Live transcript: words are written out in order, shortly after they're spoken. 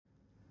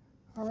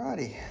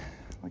Alrighty,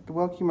 I'd like to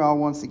welcome you all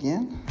once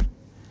again.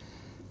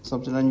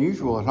 Something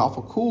unusual, an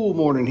awful cool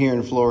morning here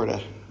in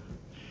Florida.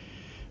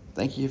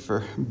 Thank you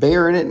for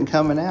bearing it and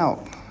coming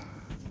out.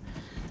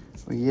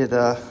 We get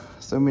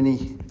so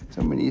many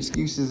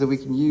excuses that we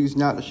can use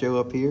not to show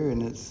up here,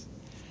 and it's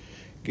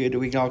good that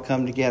we can all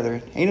come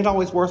together. Ain't it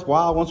always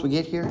worthwhile once we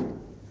get here?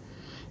 And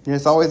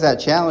it's always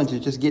that challenge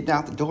of just getting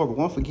out the door, but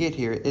once we get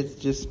here, it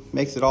just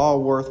makes it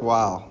all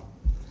worthwhile.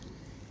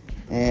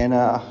 And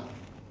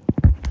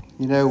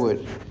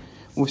when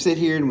we sit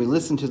here and we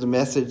listen to the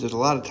message, there's a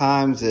lot of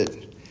times that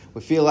we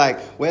feel like,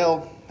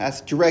 well,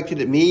 that's directed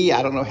at me.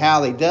 I don't know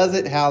how they does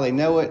it, how they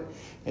know it.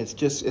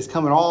 It's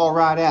coming all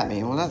right at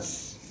me. Well,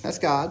 that's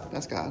God.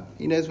 That's God.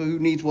 He knows who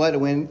needs what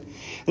and when. And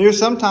there's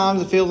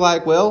sometimes it feels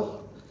like,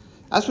 well,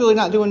 that's really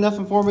not doing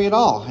nothing for me at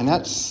all. And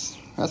that's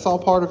all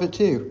part of it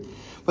too.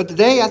 But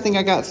today I think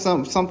I got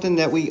something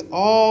that we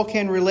all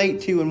can relate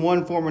to in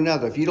one form or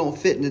another. If you don't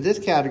fit into this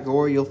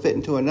category, you'll fit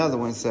into another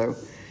one. So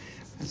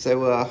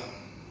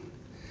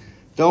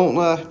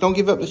don't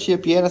give up the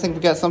ship yet. I think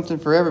we got something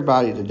for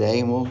everybody today,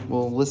 and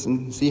we'll listen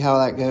and see how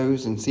that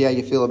goes and see how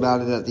you feel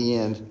about it at the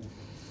end.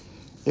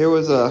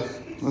 As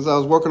I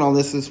was working on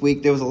this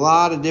week, there was a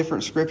lot of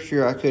different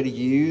scripture I could have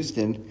used,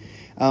 and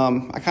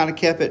I kind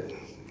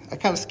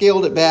of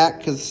scaled it back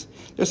because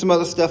there's some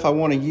other stuff I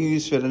want to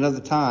use at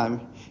another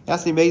time.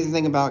 That's the amazing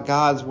thing about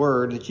God's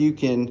Word, that you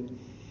can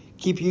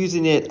keep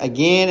using it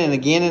again and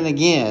again and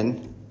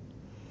again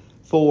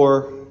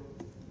for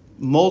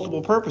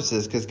multiple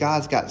purposes, because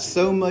God's got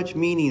so much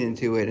meaning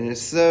into it, and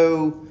it's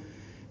so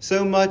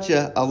much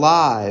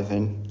alive.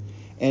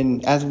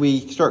 And as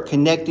we start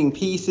connecting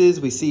pieces,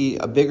 we see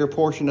a bigger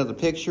portion of the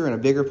picture and a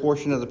bigger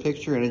portion of the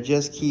picture, and it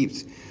just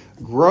keeps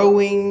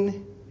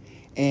growing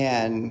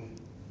and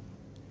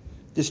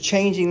just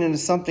changing into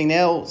something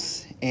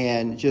else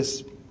and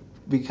just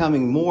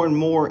becoming more and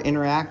more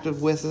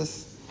interactive with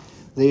us.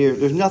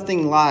 There's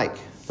nothing like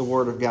the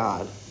Word of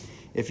God.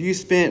 If you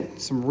spent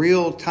some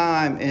real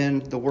time in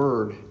the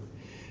Word,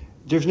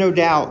 there's no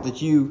doubt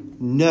that you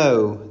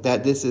know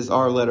that this is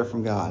our letter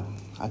from God.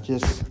 I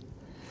just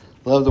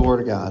love the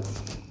Word of God.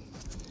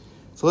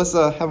 So let's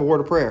have a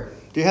word of prayer.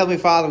 Dear Heavenly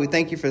Father, we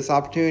thank you for this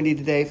opportunity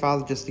today,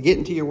 Father, just to get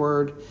into your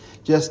Word,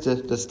 just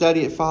to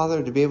study it,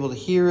 Father, to be able to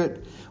hear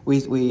it.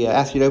 We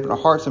ask you to open our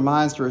hearts and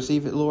minds to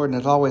receive it, Lord. And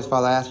as always,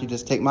 Father, I ask you to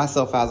just take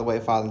myself out of the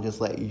way, Father, and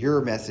just let your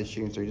message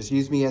shoot through. Just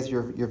use me as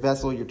your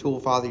vessel, your tool,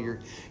 Father,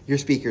 your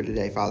speaker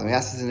today, Father. We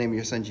ask this in the name of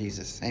your Son,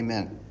 Jesus.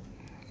 Amen.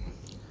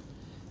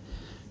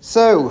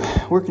 So,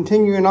 we're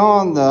continuing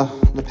on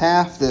the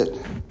path that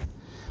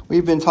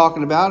we've been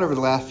talking about over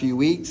the last few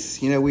weeks.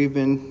 We've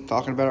been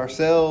talking about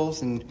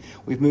ourselves, and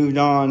we've moved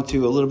on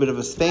to a little bit of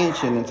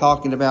expansion and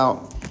talking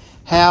about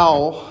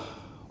how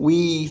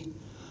we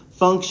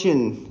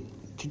function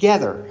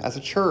together as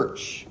a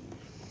church.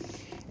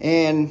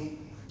 And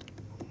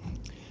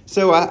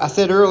so I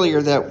said earlier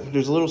that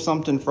there's a little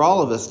something for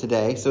all of us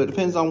today. So it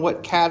depends on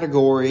what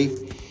category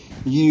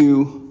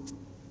you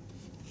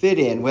fit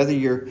in, whether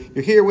you're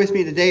here with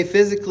me today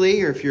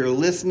physically, or if you're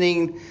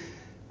listening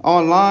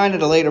online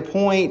at a later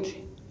point.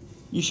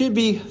 You should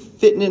be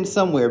fitting in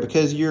somewhere,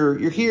 because you're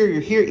here,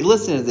 you're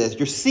listening to this,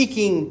 you're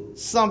seeking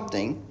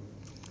something,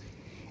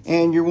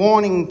 and you're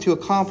wanting to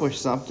accomplish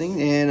something,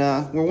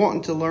 and we're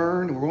wanting to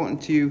learn, we're wanting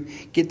to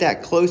get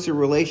that closer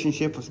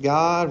relationship with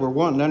God. We're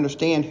wanting to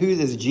understand who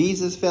this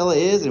Jesus fella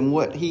is and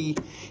what he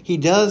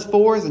does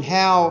for us and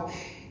how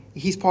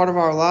he's part of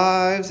our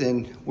lives,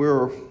 and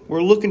we're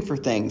looking for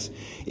things.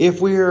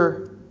 If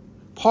we're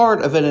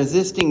part of an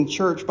existing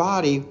church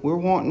body, we're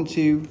wanting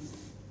to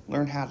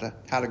learn how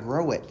to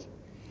grow it,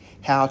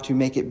 how to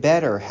make it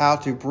better, how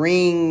to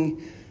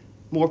bring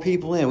more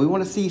people in. We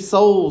want to see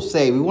souls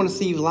saved. We want to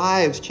see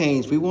lives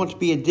changed. We want to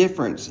be a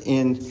difference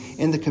in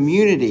the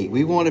community.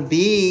 We want to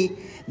be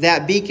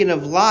that beacon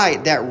of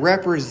light that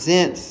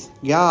represents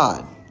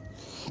God.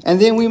 And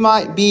then we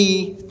might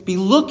be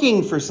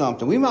looking for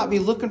something. We might be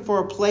looking for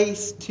a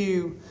place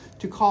to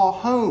call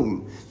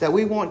home, that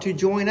we want to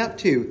join up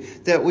to,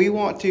 that we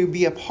want to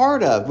be a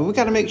part of. But we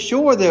got to make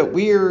sure that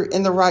we're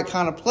in the right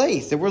kind of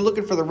place, that we're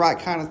looking for the right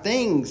kind of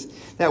things,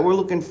 that we're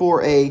looking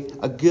for a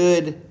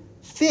good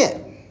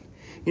fit.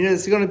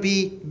 It's going to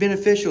be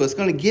beneficial. It's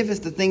going to give us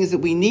the things that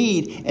we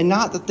need, and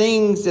not the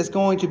things that's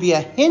going to be a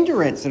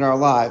hindrance in our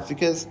lives,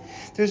 because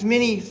there's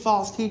many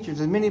false teachers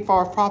and many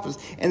false prophets,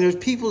 and there's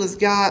people that's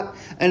got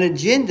an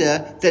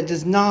agenda that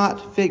does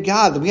not fit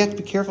God. We have to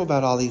be careful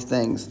about all these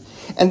things.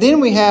 And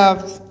then we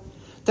have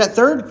that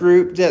third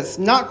group that's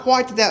not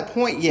quite to that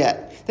point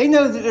yet. They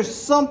know that there's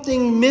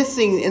something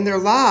missing in their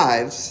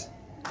lives,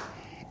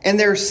 and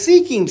they're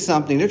seeking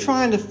something. They're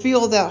trying to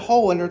fill that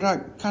hole, and they're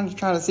not kind of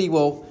trying to see,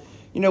 well,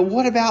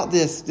 what about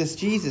this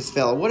Jesus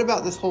fellow? What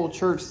about this whole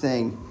church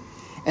thing?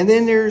 And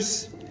then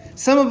there's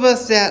some of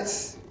us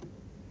that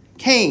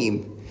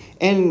came,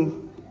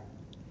 and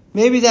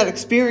maybe that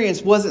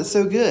experience wasn't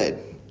so good.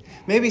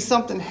 Maybe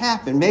something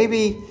happened.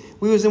 Maybe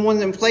we was in one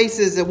of them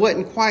places that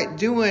wasn't quite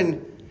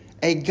doing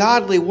a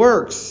godly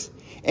works.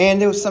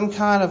 and there was some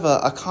kind of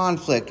a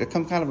conflict or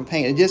some kind of a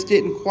pain. It just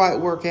didn't quite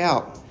work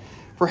out.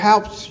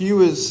 Perhaps you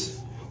was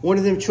one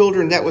of them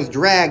children that was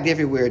dragged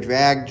everywhere,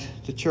 dragged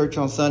to church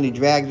on Sunday,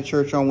 dragged to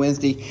church on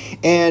Wednesday,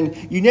 and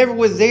you never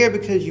was there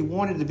because you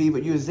wanted to be,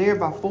 but you was there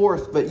by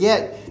force. But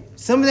yet,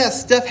 some of that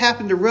stuff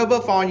happened to rub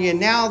up on you, and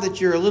now that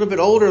you're a little bit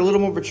older, a little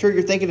more mature,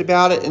 you're thinking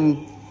about it,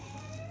 and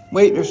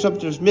wait, there's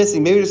something that's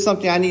missing. Maybe there's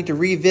something I need to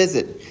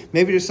revisit.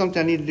 Maybe there's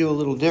something I need to do a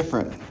little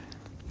different.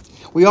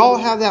 We all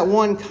have that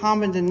one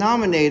common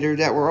denominator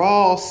that we're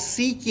all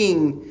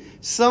seeking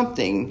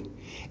something,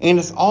 and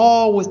it's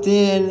all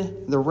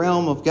within the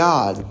realm of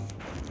God.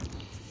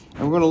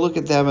 And we're going to look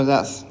at them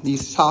as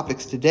these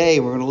topics today.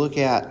 We're going to look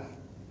at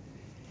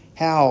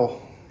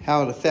how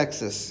it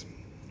affects us.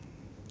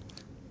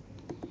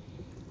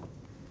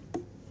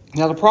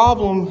 Now, the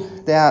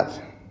problem that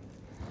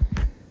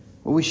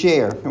we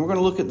share, and we're going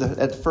to look at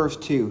the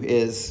first two,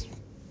 is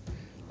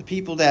the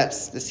people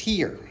that's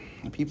here,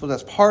 the people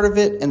that's part of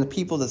it, and the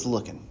people that's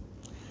looking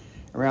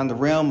around the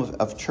realm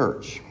of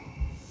church.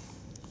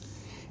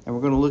 And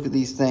we're going to look at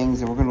these things,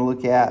 and we're going to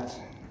look at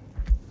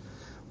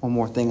one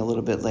more thing a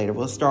little bit later.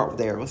 Let's start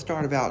there. Let's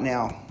start about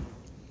now.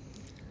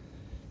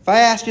 If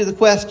I ask you the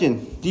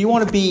question, do you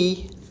want to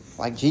be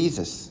like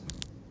Jesus?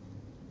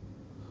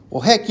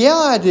 Well, heck yeah,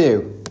 I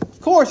do.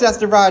 Of course, that's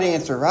the right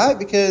answer, right?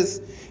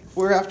 Because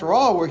after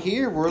all, we're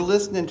here, we're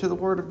listening to the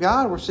Word of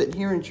God, we're sitting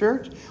here in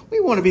church. We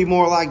want to be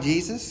more like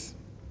Jesus.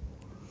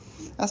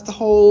 That's the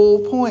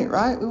whole point,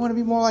 right? We want to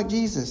be more like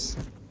Jesus.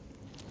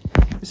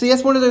 You see,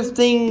 that's one of those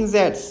things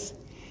that's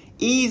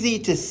easy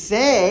to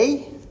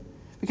say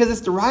because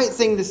it's the right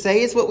thing to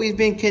say. It's what we've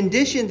been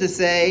conditioned to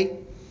say.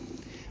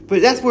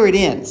 But that's where it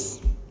ends.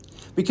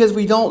 Because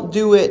we don't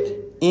do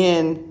it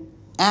in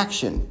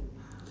action.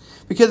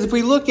 Because if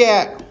we look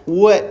at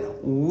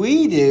what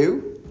we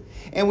do,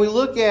 and we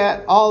look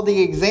at all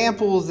the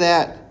examples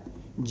that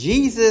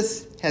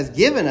Jesus has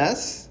given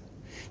us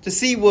to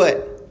see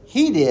what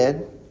he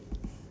did,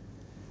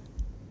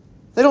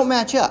 they don't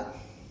match up.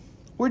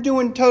 We're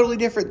doing totally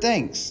different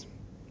things.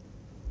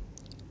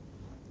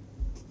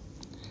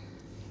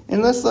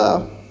 And let's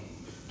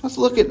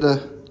look in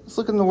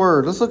the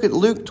Word. Let's look at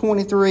Luke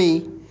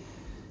 23.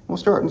 We'll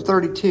start in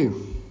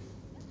 32.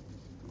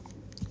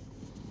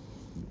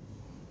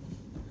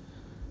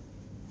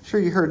 I'm sure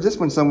you heard this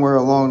one somewhere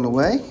along the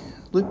way.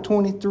 Luke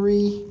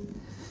 23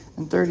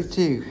 and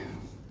 32.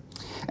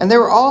 And there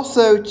were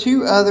also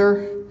 2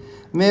 other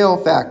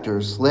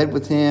malefactors led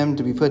with him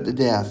to be put to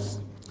death.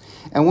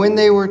 And when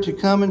they were to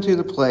come into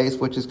the place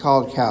which is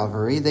called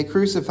Calvary, they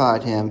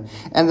crucified him.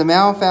 And the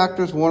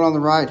malefactors, one on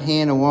the right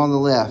hand and one on the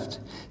left,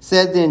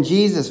 said then,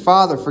 Jesus,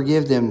 Father,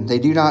 forgive them. They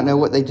do not know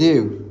what they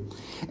do.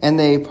 And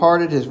they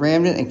parted his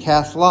raiment and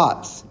cast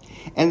lots.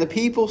 And the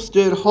people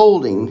stood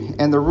holding,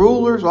 and the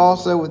rulers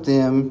also with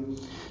them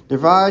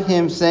defied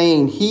him,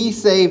 saying, He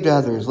saved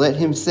others, let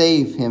him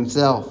save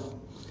himself,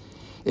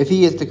 if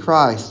he is the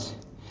Christ,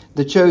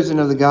 the chosen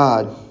of the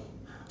God.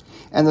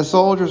 And the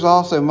soldiers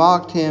also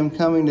mocked him,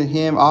 coming to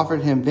him,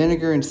 offered him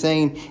vinegar, and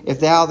saying, If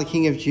thou, the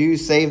King of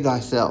Jews, save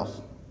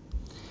thyself.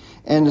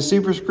 And the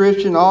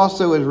superscription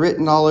also is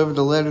written all over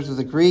the letters of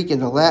the Greek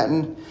and the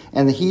Latin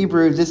and the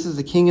Hebrew, This is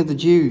the King of the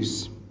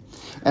Jews.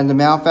 And the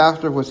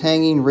malefactor was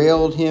hanging,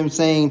 railed him,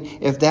 saying,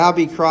 If thou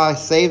be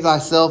Christ, save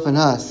thyself and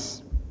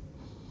us.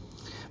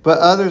 But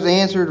others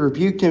answered,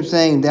 rebuked him,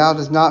 saying, Thou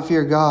dost not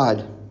fear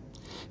God,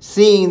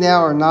 seeing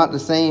thou art not the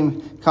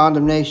same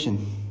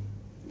condemnation.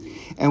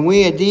 And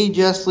we indeed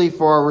justly,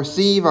 for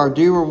receive our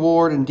due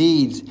reward in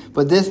deeds,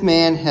 but this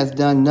man has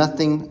done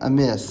nothing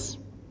amiss.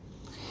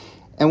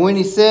 And when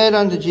he said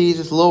unto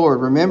Jesus, Lord,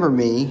 remember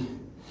me,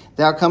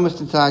 thou comest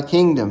into thy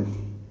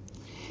kingdom.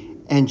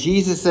 And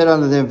Jesus said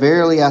unto them,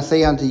 Verily I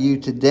say unto you,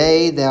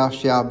 today thou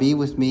shalt be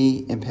with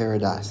me in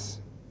paradise.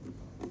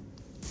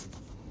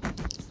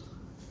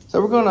 So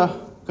we're going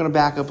to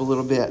back up a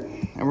little bit,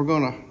 and we're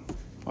going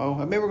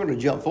to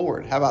jump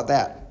forward. How about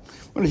that?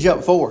 We're going to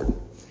jump forward.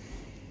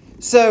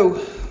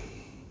 So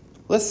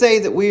let's say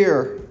that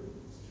we're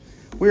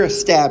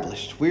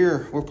established.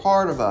 We're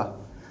part of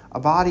a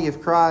body of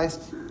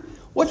Christ.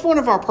 What's one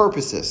of our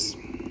purposes?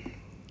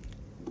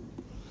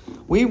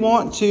 We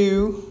want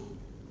to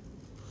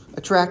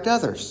attract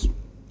others.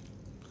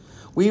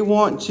 We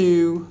want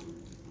to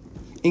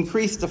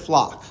increase the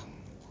flock.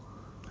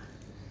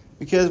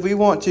 Because we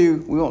want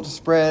to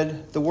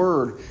spread the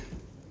word.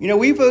 You know,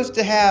 we're supposed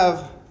to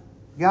have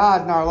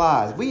God in our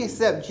lives. We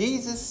accept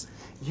Jesus.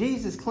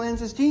 Jesus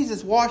cleanses.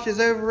 Jesus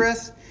washes over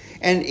us.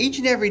 And each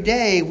and every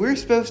day, we're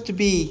supposed to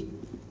be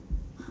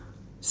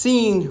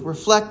seen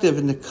reflective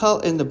in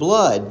the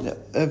blood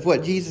of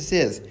what Jesus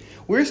is.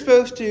 We're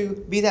supposed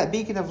to be that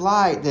beacon of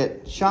light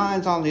that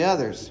shines on the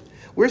others.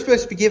 We're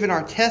supposed to be giving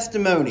our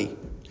testimony,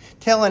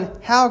 telling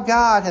how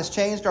God has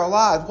changed our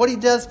lives, what he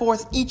does for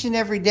us each and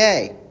every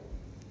day.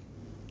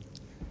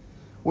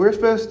 We're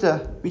supposed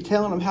to be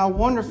telling them how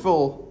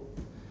wonderful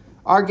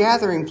our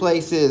gathering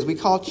place is. We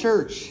call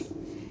church.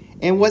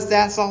 And what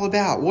that's all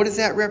about. What does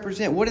that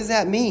represent? What does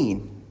that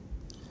mean?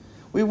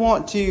 We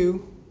want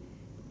to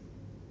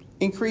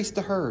increase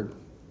the herd.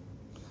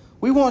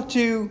 We want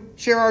to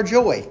share our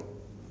joy.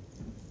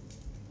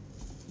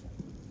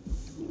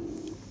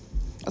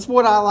 That's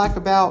what I like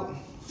about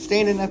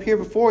standing up here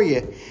before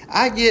you.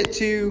 I get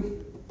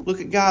to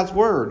look at God's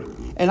Word,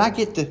 and I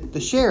get to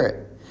share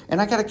it.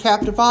 And I got a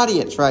captive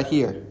audience right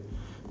here.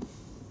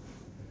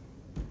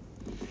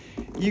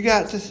 You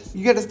got to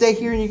stay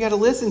here and you got to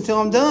listen until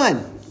I'm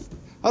done.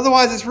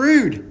 Otherwise, it's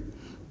rude.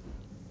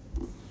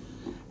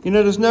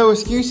 There's no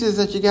excuses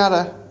that you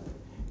gotta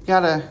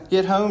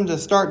get home to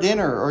start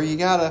dinner, or you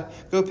gotta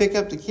go pick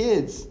up the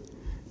kids.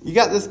 You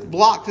got this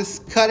block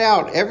just cut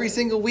out every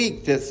single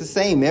week. That's the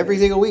same every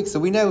single week. So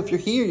we know if you're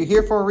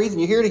here for a reason.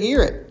 You're here to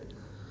hear it.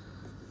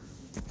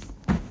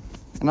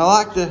 And I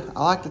like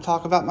to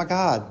talk about my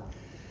God.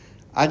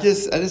 I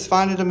just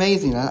find it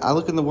amazing. I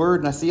look in the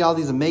Word and I see all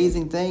these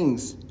amazing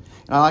things.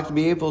 And I like to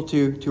be able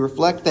to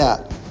reflect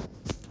that.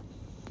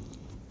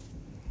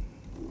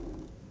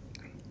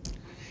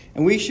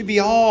 And we should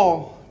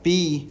all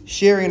be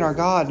sharing our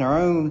God in our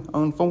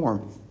own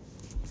form.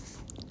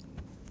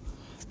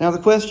 Now the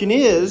question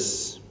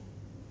is,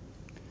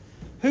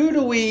 who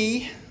do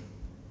we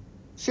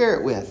share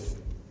it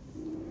with?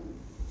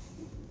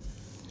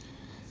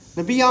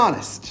 Now be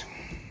honest.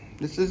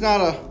 This is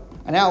not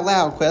an out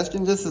loud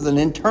question. This is an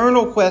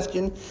internal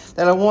question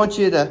that I want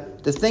you to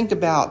think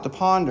about, to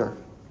ponder.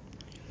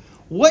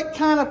 What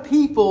kind of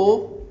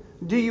people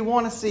do you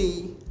want to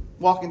see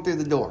walking through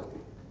the door?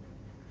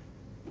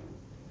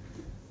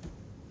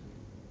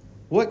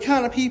 What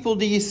kind of people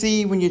do you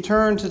see when you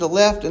turn to the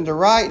left and the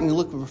right and you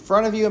look in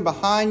front of you and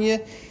behind you?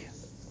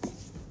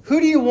 Who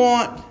do you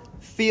want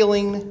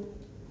filling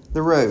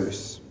the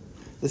rows,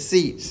 the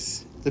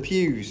seats, the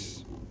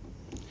pews?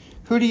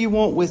 Who do you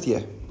want with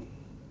you?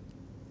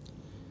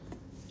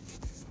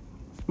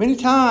 Many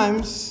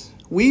times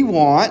we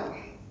want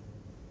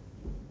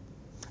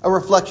a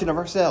reflection of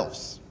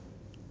ourselves.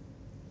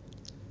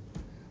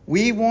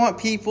 We want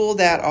people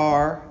that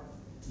are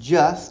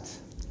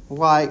just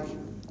like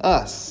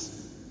us.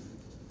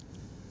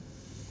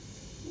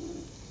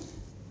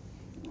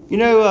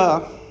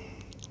 A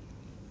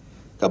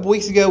couple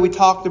weeks ago we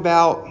talked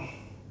about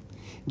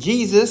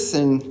Jesus,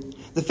 and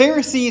the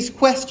Pharisees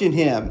questioned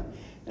him.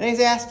 And he's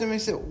asked him, he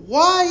said,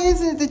 why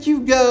is it that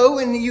you go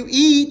and you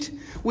eat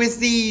with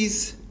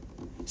these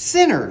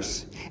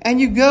sinners?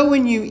 And you go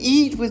and you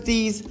eat with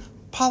these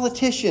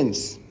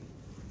politicians?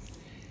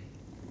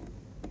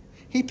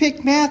 He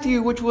picked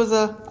Matthew, which was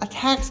a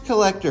tax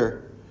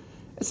collector.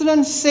 It's an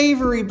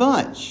unsavory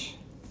bunch.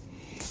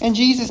 And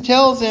Jesus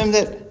tells him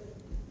that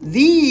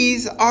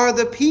these are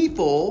the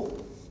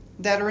people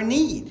that are in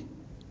need.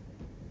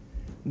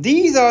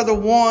 These are the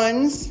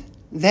ones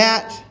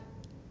that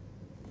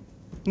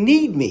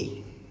need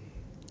me.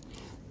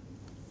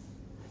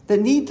 That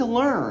need to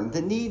learn,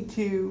 that need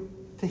to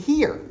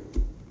hear.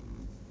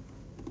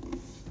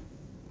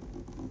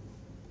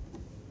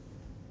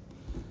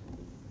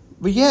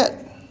 But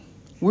yet,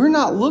 we're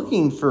not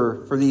looking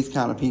for these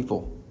kind of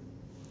people.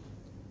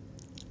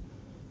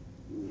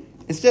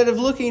 Instead of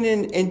looking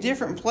in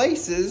different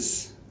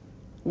places,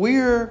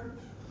 we're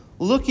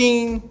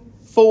looking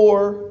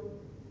for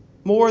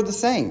more of the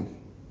same.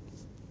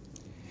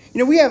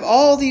 We have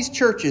all these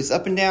churches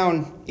up and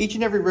down each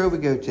and every road we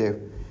go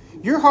to.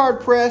 You're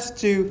hard-pressed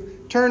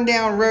to turn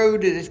down a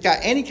road that has got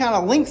any kind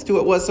of links to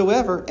it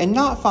whatsoever and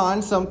not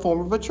find some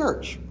form of a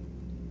church.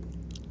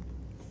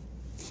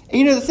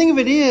 And the thing of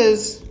it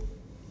is,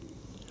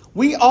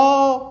 we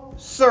all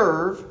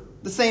serve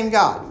the same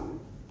God.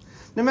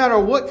 No matter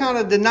what kind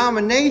of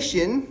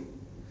denomination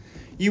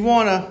you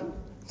want to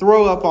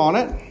throw up on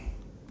it,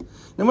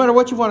 no matter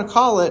what you want to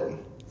call it,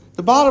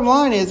 the bottom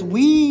line is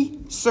we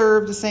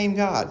serve the same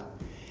God.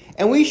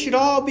 And we should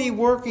all be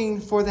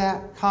working for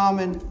that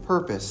common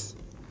purpose.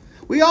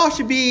 We all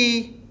should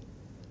be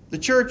the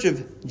church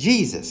of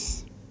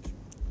Jesus.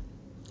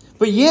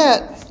 But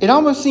yet, it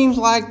almost seems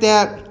like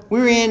that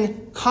we're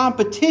in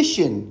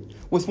competition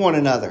with one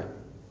another.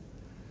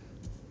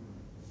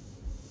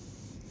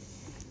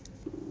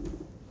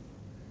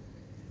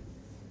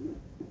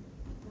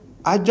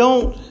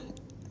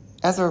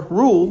 As a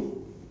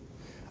rule,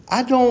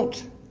 I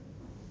don't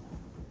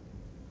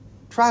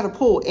try to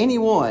pull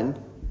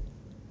anyone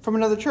from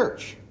another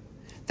church.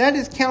 That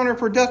is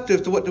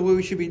counterproductive to what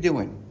we should be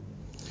doing.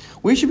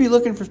 We should be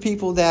looking for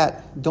people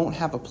that don't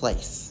have a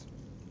place.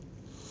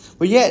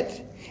 But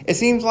yet, it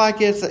seems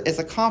like it's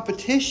a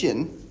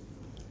competition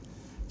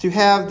to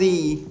have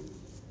the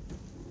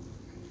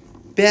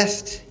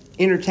best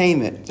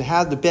entertainment, to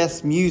have the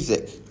best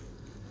music,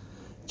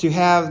 to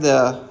have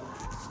the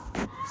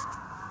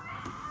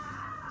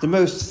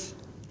most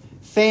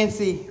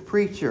fancy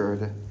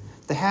preacher,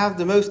 to have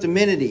the most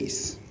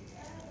amenities.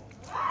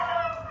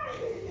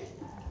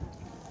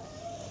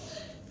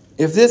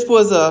 If this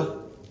was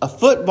a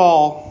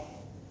football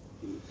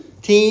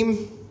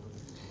team,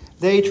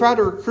 they try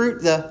to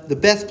recruit the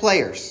best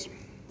players.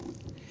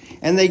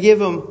 And they give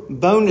them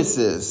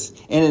bonuses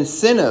and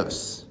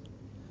incentives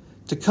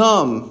to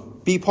come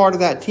be part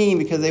of that team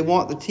because they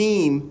want the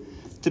team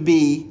to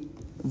be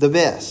the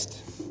best.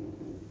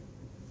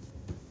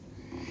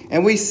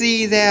 And we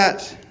see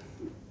that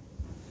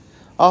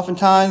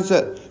oftentimes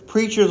that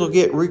preachers will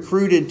get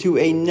recruited to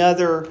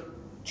another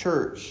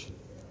church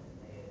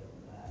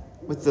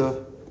with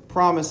the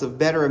promise of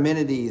better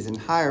amenities and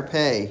higher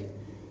pay.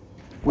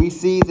 We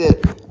see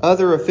that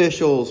other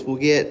officials will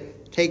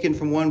get taken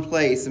from one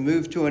place and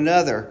moved to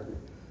another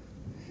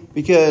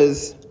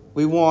because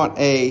we want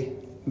a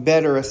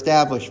better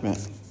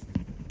establishment.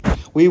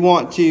 We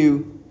want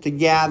to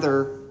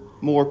gather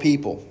more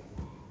people.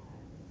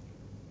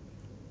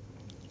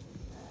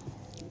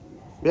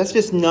 That's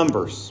just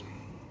numbers.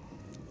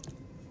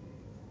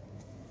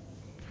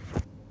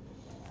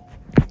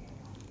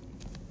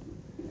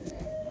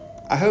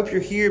 I hope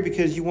you're here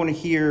because you want to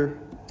hear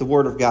the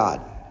Word of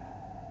God.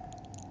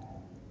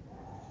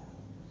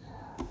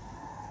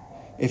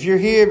 If you're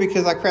here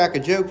because I crack a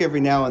joke every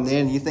now and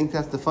then, and you think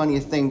that's the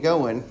funniest thing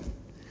going,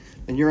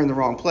 then you're in the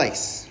wrong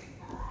place.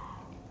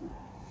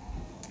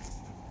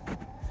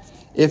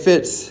 If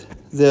it's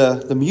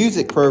the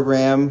music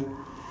program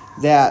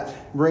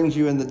that brings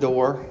you in the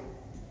door,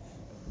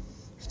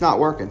 it's not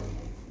working.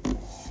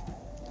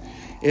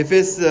 If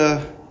it's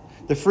the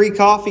free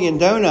coffee and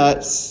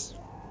donuts,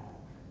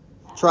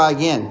 try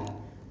again.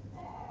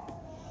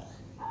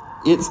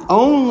 It's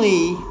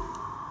only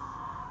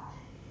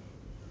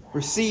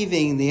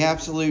receiving the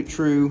absolute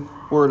true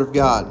Word of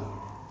God.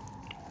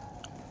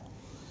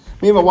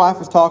 Me and my wife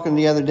was talking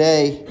the other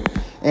day,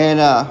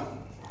 and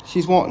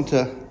she's wanting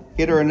to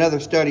get her another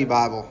study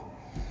Bible.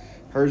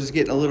 Hers is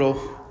getting a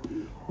little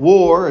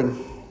wore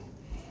and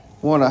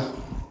want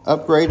to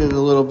upgrade it a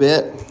little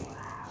bit.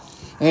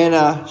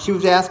 And she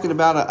was asking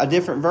about a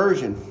different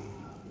version.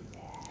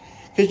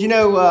 Because,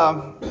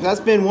 that's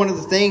been one of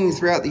the things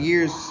throughout the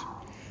years.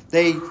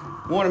 They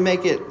want to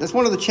make it, that's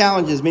one of the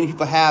challenges many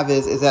people have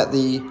is that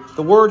the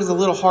Word is a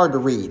little hard to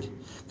read.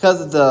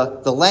 Because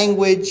of the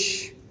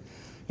language,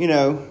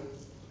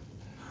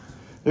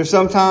 there's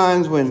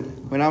sometimes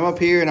when I'm up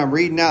here and I'm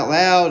reading out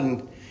loud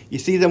and you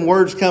see them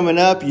words coming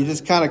up, you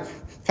just kind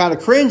of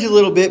cringe a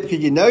little bit because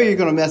you're going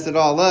to mess it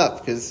all up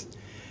because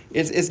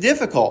it's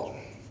difficult.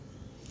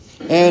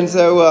 And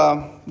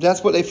so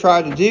that's what they've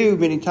tried to do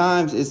many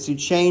times is to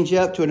change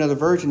up to another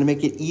version to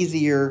make it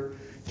easier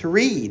to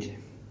read.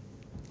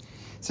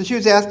 So she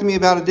was asking me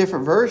about a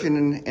different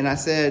version, and I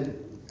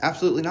said,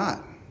 absolutely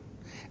not.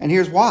 And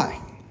here's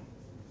why.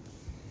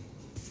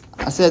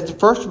 I said,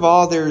 first of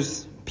all,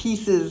 there's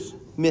pieces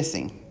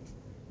missing.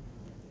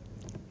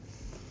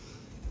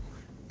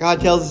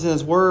 God tells us in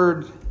His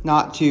Word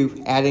not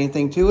to add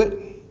anything to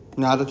it,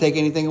 not to take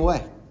anything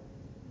away.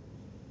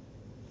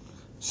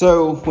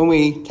 So when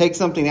we take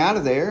something out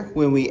of there,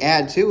 when we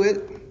add to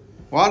it,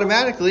 well,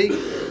 automatically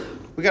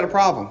we got a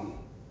problem.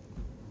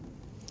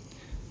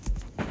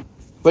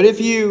 But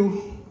if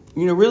you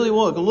really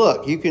want to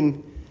look,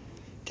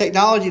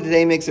 technology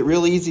today makes it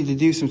real easy to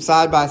do some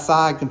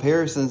side-by-side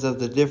comparisons of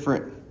the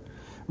different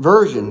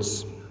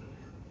versions.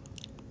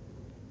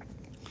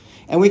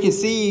 And we can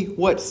see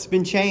what's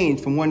been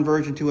changed from one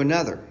version to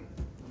another.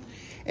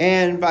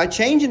 And by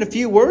changing a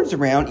few words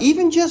around,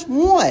 even just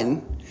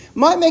one,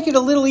 might make it a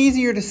little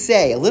easier to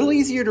say, a little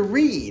easier to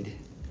read.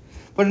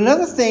 But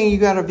another thing you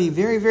got to be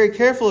very, very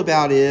careful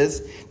about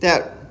is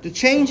that the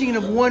changing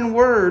of one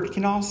word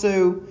can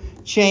also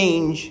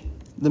change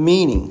the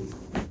meaning.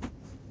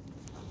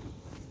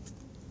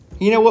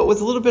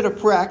 With a little bit of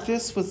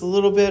practice, with a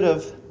little bit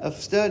of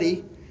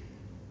study,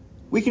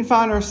 we can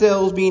find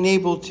ourselves being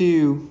able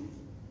to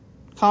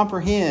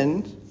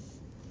comprehend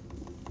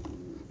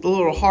the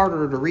little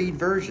harder to read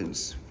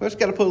versions. We just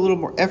got to put a little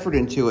more effort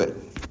into it.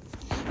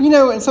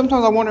 And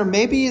sometimes I wonder,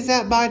 maybe is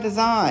that by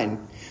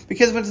design?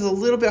 Because when it's a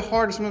little bit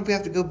harder, sometimes we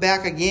have to go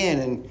back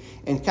again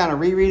and kind of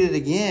reread it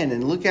again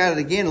and look at it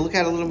again and look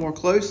at it a little more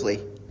closely.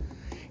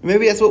 And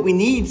maybe that's what we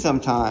need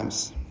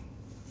sometimes.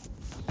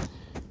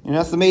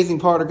 That's the amazing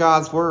part of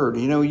God's Word.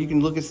 You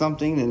can look at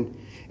something and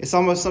it's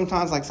almost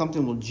sometimes like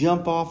something will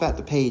jump off at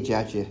the page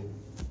at you.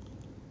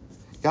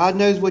 God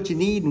knows what you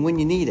need and when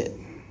you need it.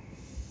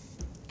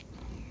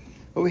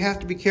 But we have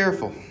to be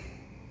careful.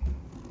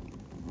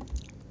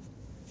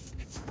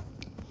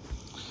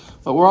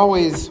 But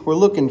we're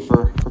looking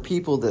for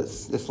people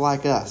that's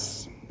like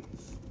us.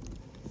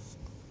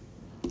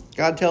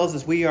 God tells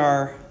us we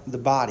are the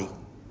body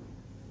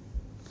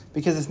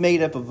because it's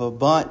made up of a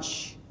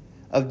bunch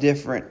of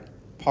different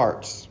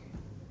parts.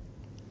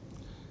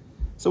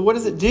 So what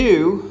does it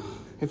do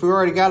if we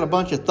already got a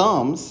bunch of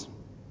thumbs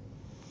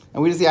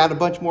and we just add a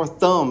bunch more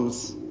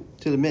thumbs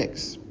to the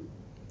mix?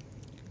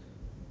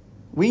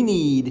 We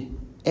need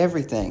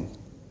everything.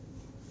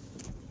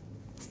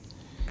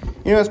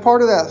 As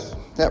part of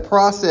that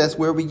process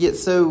where we get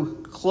so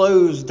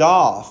closed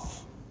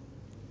off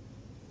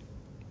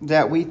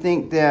that we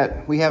think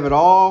that we have it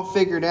all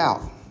figured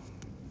out.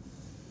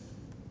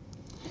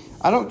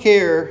 I don't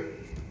care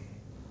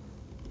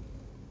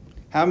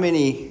how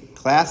many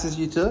classes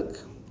you took.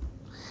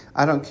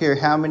 I don't care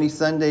how many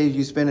Sundays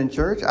you spend in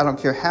church. I don't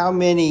care how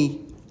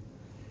many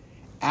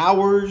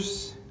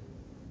hours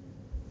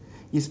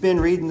you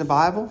spend reading the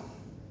Bible.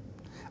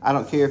 I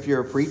don't care if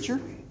you're a preacher.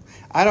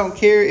 I don't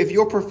care if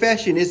your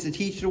profession is to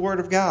teach the Word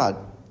of God.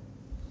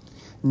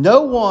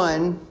 No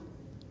one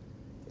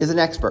is an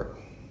expert.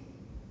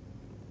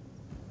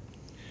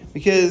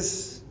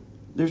 Because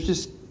there's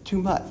just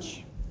too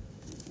much.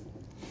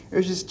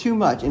 There's just too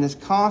much. And it's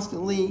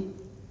constantly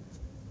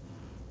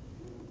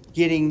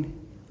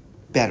getting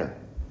better.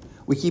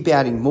 We keep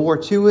adding more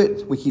to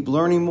it. We keep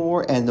learning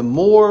more. And the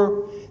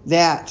more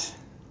that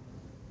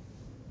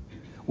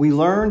we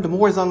learn, the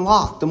more is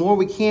unlocked. The more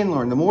we can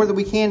learn. The more that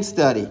we can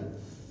study.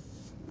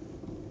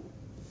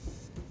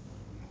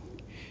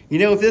 You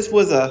know, if this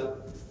was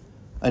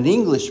an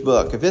English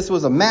book, if this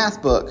was a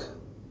math book,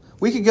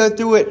 we could go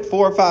through it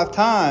 4 or 5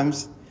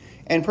 times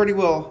and pretty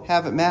well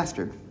have it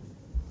mastered.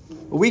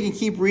 But we can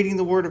keep reading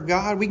the Word of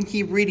God. We can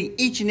keep reading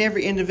each and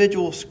every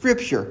individual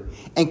scripture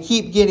and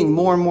keep getting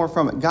more and more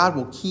from it. God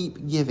will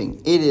keep giving.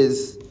 It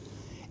is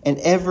an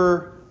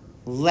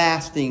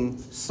everlasting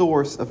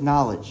source of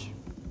knowledge.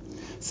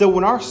 So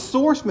when our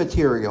source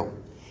material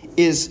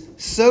is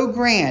so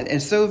grand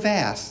and so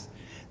vast,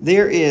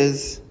 there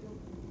is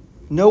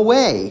no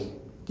way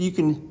you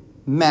can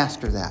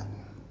master that.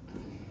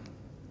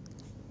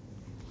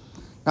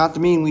 Not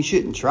to mean we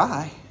shouldn't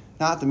try.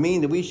 Not to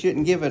mean that we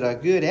shouldn't give it a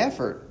good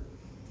effort.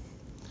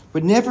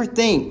 But never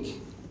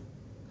think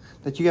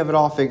that you have it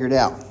all figured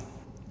out.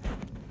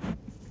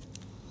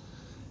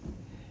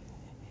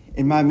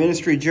 In my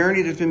ministry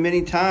journey, there's been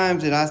many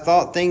times that I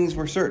thought things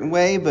were a certain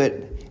way, but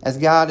as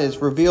God has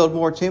revealed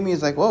more to me,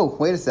 it's like, whoa,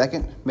 wait a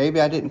second. Maybe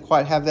I didn't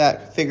quite have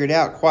that figured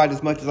out quite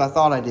as much as I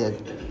thought I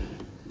did.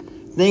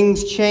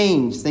 Things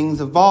change. Things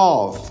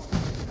evolve.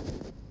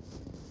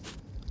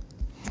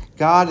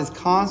 God is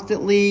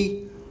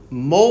constantly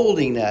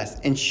molding us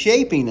and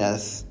shaping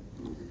us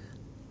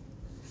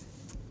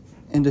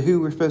into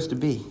who we're supposed to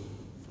be,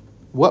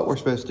 what we're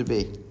supposed to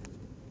be.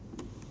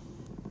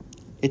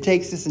 It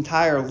takes this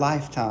entire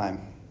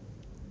lifetime.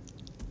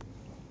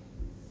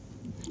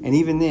 And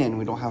even then,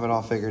 we don't have it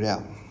all figured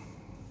out.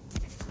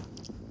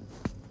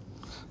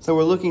 So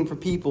we're looking for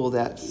people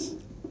that's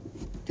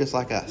just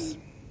like us.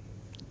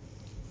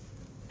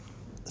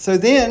 So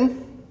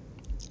then,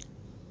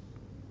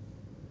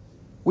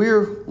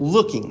 we're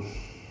looking.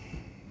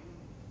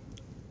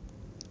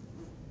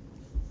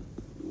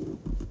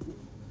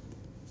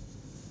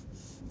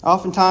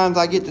 Oftentimes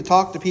I get to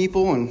talk to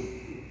people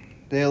and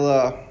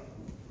they'll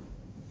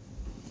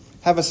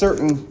have a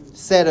certain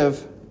set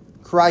of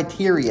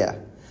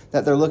criteria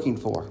that they're looking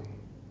for.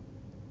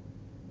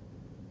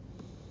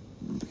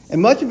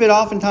 And much of it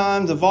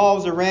oftentimes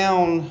evolves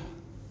around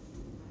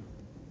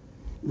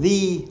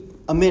the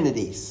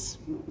amenities.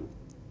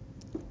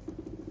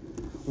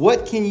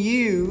 What can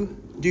you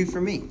do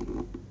for me?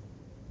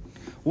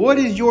 What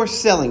is your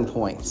selling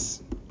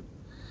points?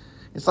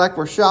 It's like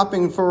we're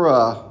shopping for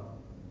a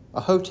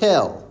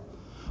hotel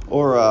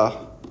or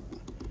a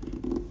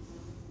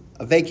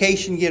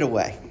vacation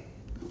getaway.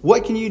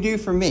 What can you do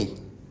for me?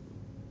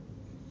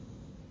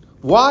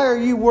 Why are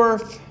you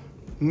worth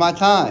my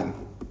time?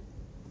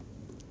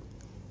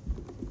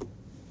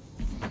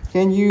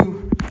 Can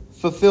you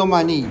fulfill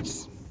my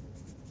needs?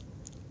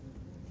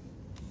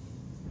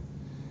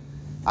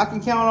 I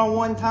can count on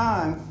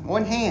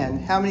one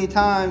hand, how many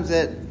times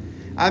that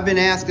I've been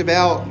asked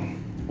about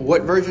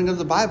what version of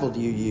the Bible do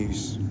you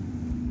use?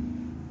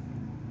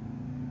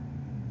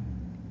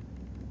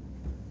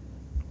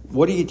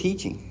 What are you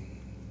teaching?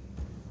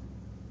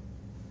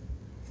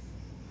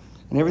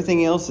 And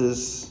everything else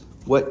is,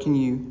 what can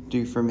you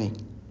do for me?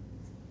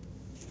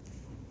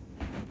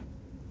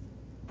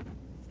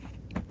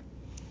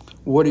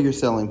 What are your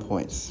selling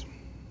points?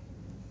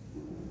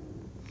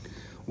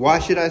 Why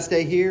should I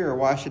stay here or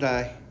why should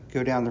I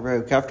go down the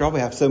road? After all, we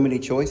have so many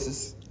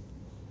choices.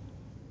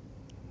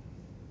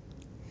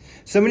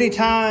 So many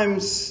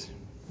times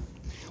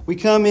we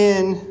come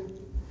in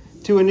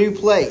to a new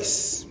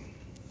place.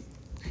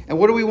 And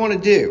what do we want to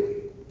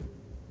do?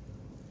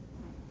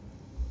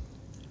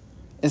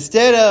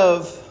 Instead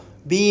of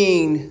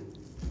being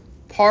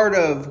part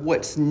of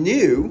what's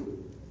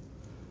new,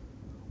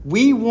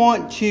 we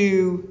want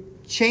to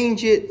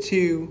change it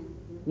to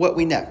what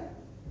we know,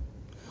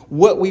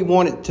 what we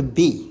want it to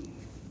be.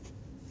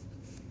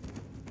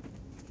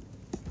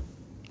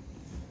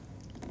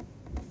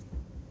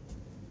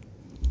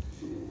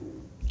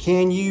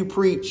 Can you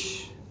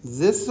preach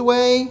this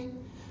way,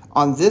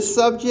 on this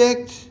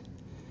subject,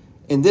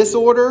 in this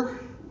order?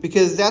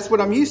 Because that's what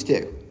I'm used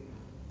to.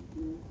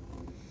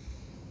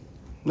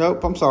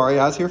 Nope, I'm sorry,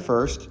 I was here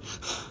first.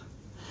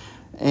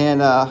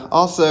 And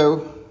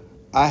also,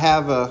 I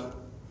have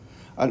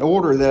an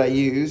order that I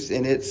use,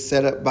 and it's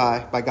set up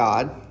by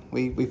God.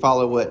 We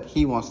follow what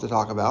He wants to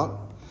talk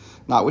about,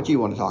 not what you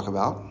want to talk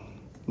about,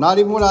 not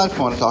even what I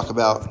want to talk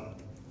about.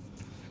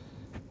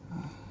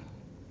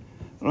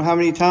 I don't know how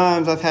many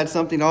times I've had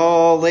something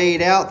all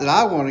laid out that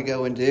I want to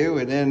go and do,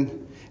 and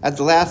then at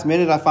the last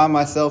minute I find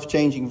myself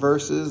changing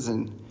verses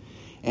and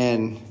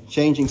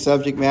changing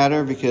subject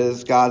matter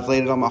because God's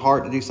laid it on my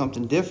heart to do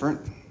something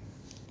different.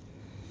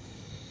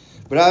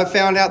 But I've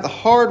found out the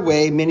hard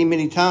way many,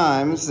 many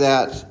times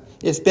that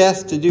it's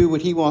best to do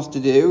what He wants to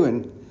do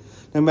and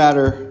no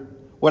matter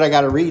what I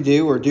got to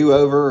redo or do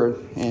over,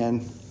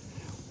 and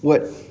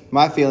what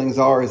my feelings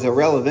are is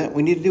irrelevant.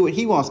 We need to do what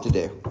He wants to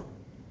do.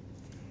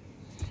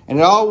 And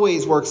it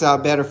always works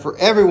out better for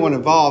everyone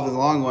involved in the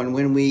long run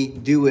when we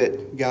do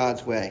it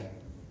God's way.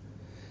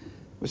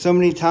 There's so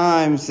many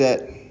times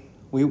that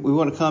we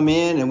want to come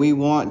in and we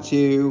want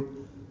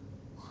to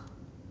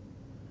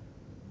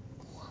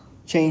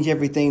change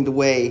everything the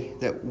way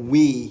that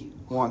we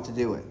want to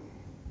do it.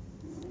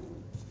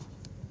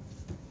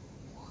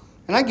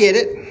 And I get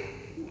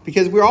it,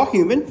 because we're all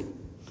human,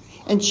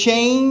 and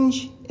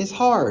change is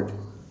hard.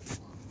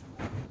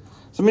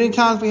 So many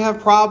times we have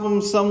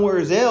problems somewhere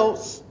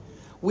else.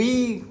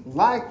 We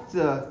like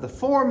the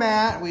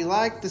format, we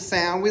like the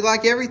sound, we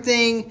like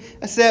everything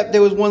except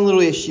there was one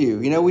little issue.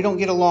 We don't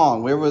get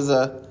along. There was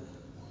a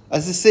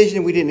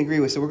decision we didn't agree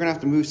with, so we're going to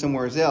have to move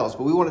somewhere else.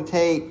 But we want to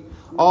take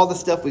all the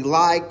stuff we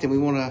liked and we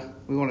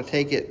want to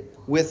take it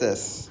with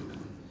us.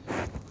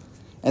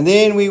 And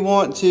then we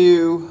want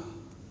to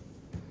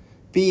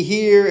be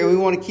here and we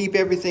want to keep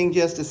everything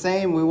just the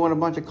same. We want a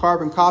bunch of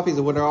carbon copies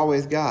of what I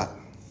always got.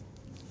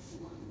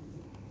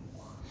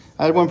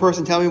 I had one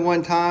person tell me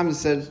one time and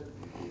said,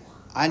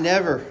 I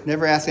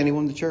never ask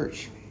anyone to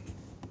church.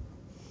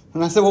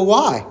 And I said, well,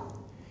 why?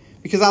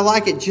 Because I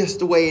like it just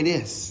the way it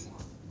is.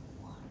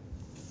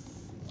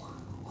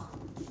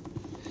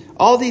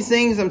 All these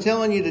things I'm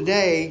telling you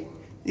today,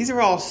 these are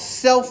all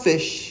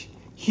selfish,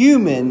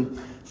 human,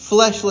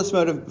 fleshless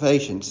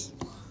motivations.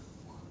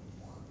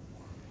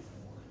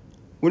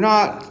 We're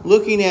not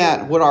looking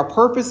at what our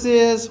purpose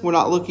is. We're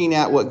not looking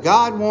at what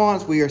God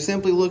wants. We are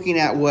simply looking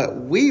at what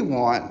we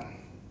want.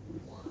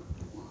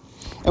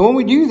 And when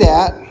we do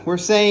that, we're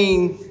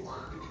saying,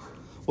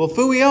 well,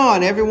 phooey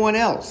on everyone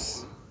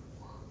else.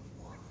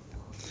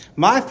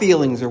 My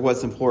feelings are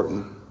what's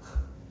important.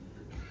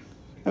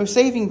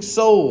 Saving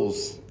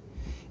souls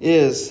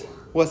is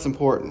what's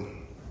important.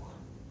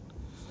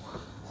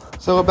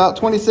 So about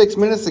 26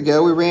 minutes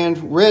ago, we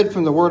read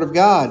from the Word of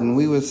God, and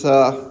we was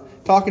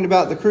talking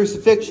about the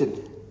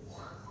crucifixion.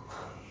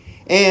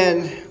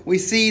 And we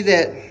see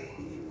that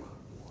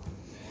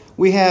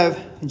we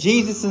have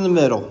Jesus in the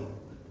middle.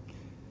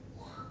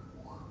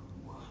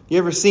 You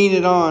ever seen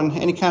it on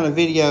any kind of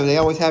video? They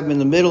always have him in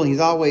the middle, and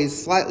he's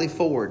always slightly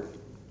forward.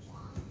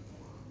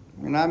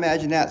 And I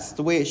imagine that's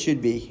the way it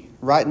should be.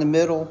 Right in the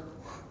middle,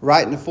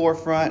 right in the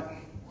forefront.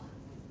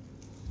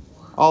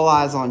 All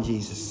eyes on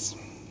Jesus.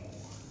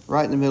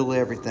 Right in the middle of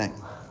everything.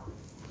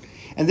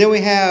 And then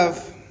we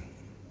have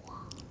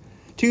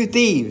two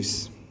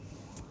thieves.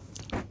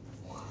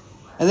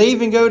 And they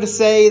even go to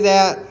say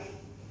that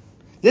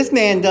this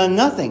man done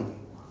nothing.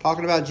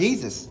 Talking about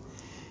Jesus.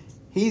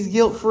 He's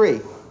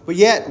guilt-free. But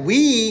yet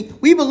we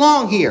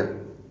belong here.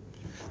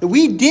 That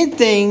we did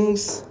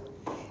things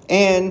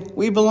and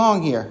we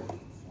belong here.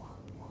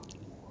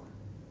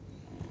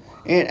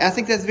 And I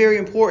think that's very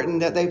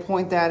important that they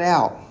point that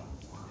out.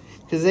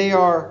 Because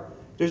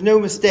there's no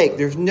mistake.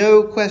 There's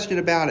no question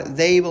about it.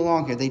 They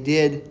belong here. They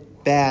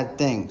did bad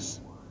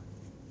things.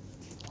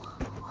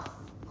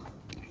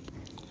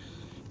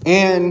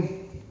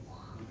 And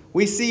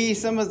we see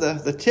some of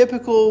the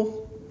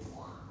typical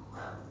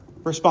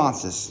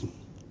responses.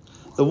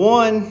 The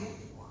one,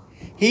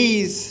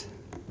 he's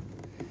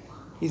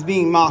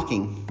being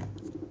mocking.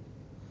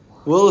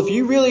 Well, if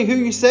you really who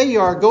you say you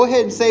are, go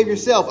ahead and save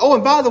yourself. Oh,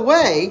 and by the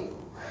way,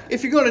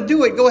 if you're going to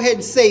do it, go ahead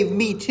and save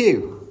me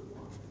too.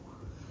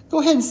 Go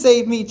ahead and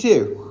save me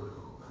too.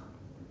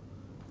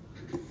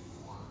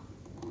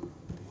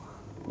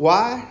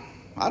 Why?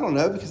 I don't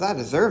know, because I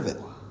deserve it.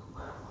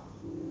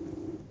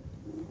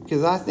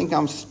 Because I think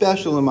I'm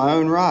special in my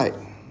own right.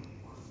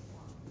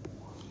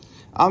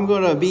 I'm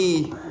going to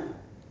be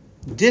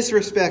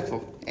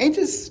disrespectful. Ain't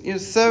this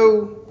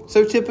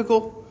so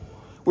typical?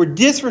 We're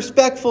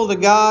disrespectful to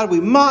God. We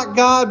mock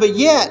God, but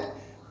yet,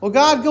 well,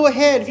 God, go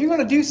ahead. If you're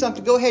going to do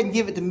something, go ahead and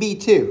give it to me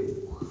too.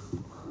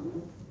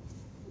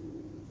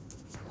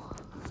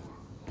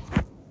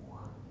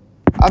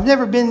 I've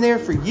never been there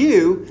for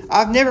you.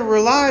 I've never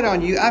relied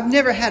on you. I've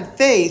never had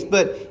faith,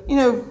 but,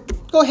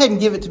 go ahead and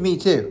give it to me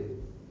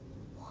too.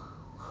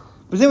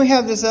 But then we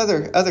have this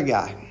other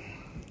guy.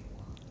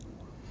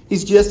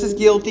 He's just as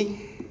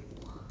guilty.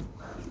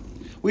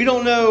 We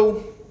don't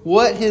know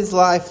what his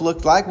life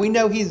looked like. We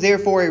know he's there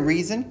for a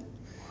reason.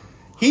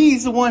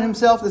 He's the one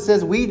himself that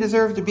says, we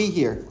deserve to be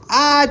here.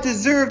 I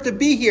deserve to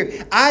be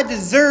here. I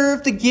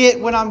deserve to get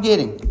what I'm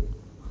getting.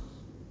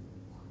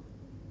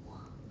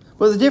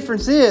 Well, the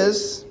difference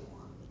is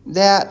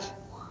that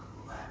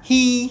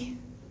he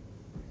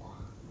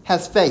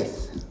has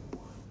faith.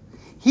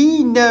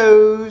 He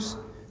knows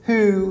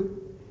who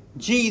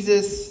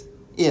Jesus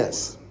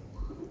is.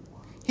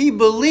 He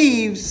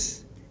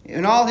believes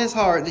in all his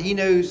heart that he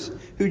knows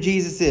who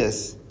Jesus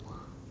is.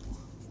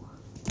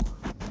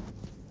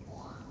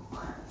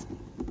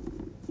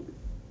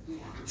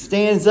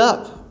 Stands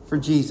up for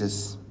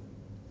Jesus.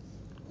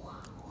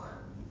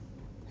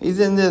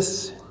 He's in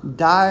this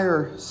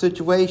dire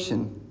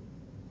situation.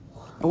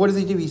 And what does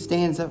he do? He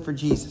stands up for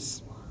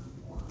Jesus.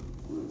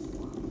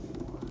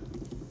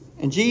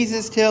 And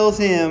Jesus tells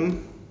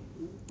him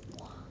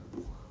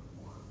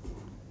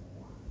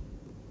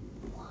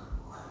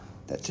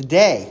that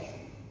today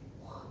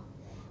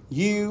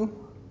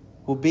you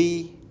will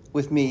be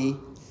with me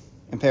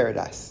in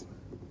paradise.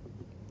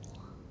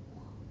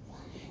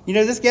 You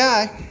know, this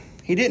guy,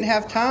 he didn't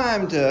have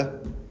time to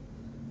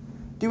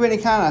do any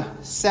kind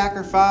of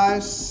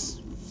sacrifice,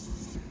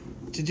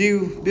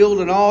 to build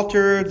an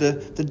altar,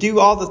 to do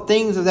all the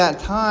things of that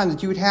time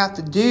that you would have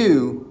to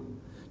do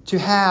to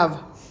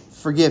have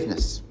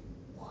forgiveness.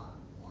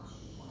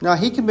 Now,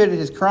 he committed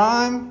his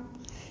crime.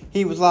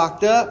 He was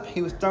locked up.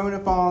 He was thrown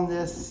up on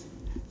this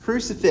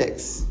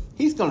crucifix.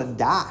 He's going to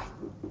die.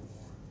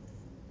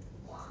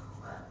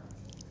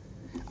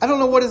 I don't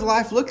know what his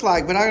life looked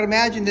like, but I would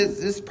imagine that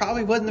this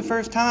probably wasn't the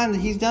first time that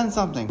he's done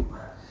something.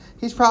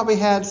 He's probably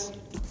had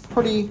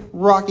pretty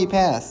rocky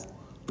past.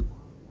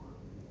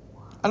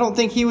 I don't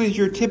think he was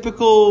your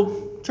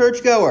typical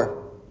churchgoer.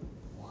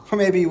 Or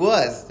maybe he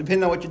was,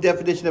 depending on what your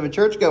definition of a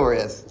churchgoer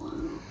is.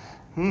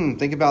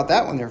 Think about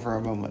that one there for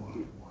a moment.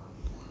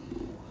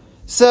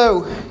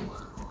 So,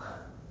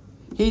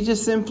 he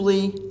just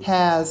simply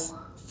has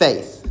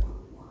faith.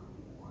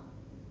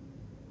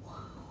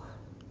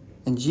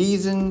 And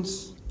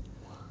Jesus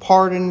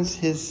pardons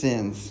his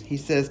sins. He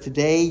says,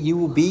 today you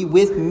will be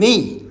with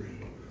me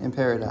in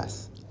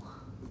paradise.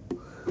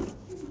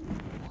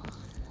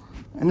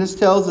 And this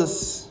tells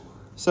us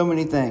so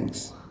many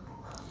things.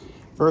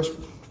 First,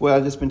 what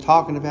I've just been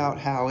talking about,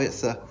 how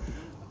it's a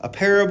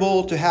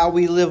parable to how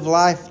we live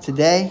life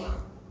today.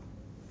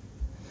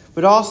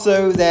 But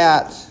also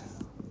that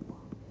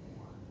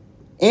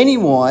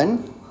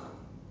anyone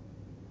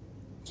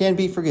can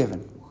be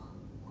forgiven.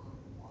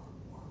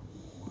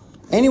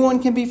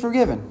 Anyone can be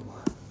forgiven.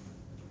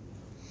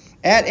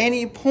 At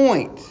any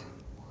point,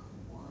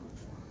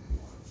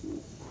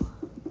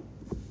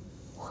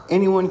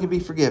 anyone can be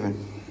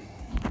forgiven.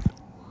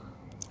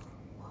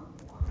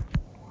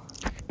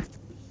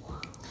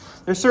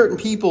 There's certain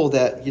people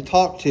that you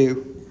talk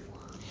to,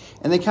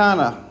 and they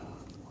kind of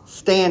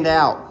stand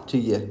out to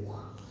you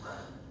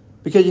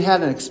because you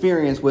had an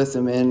experience with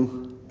them.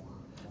 And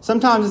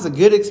sometimes it's a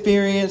good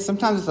experience,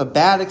 sometimes it's a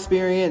bad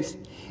experience,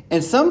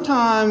 and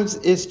sometimes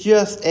it's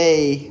just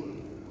a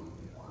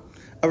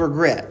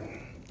regret.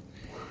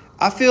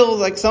 I feel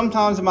like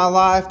sometimes in my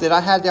life that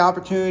I had the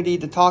opportunity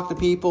to talk to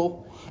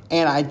people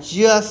and I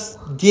just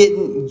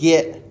didn't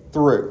get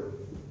through.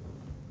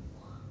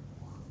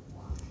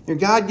 You know,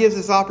 God gives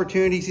us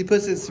opportunities. He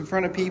puts us in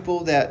front of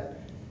people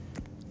that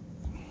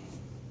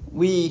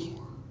we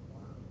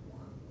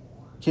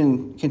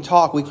can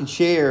talk, we can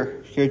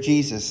share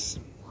Jesus.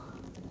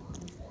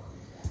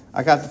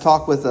 I got to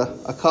talk with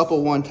a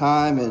couple one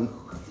time,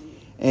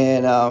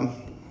 and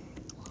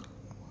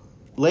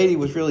lady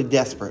was really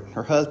desperate.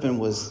 Her husband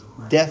was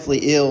deathly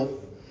ill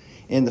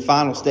in the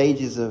final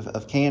stages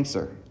of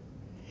cancer.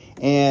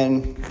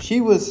 And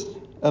she was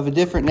of a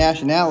different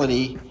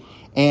nationality,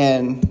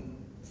 and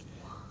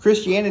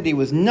Christianity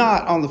was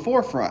not on the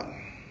forefront.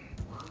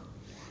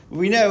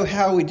 We know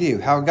how we do,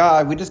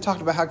 we just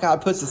talked about how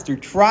God puts us through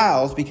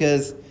trials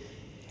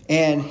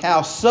and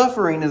how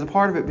suffering is a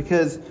part of it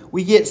because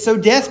we get so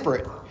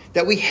desperate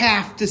that we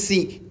have to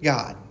seek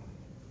God.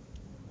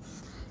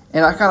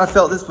 And I kind of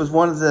felt this was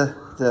one of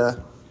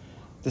the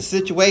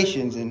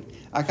situations, and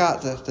I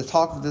got to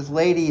talk with this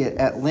lady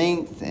at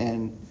length,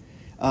 and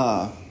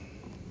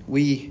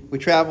we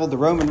traveled the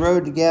Roman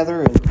road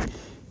together, and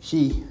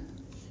she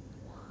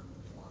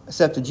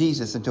accepted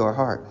Jesus into her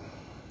heart.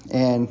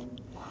 And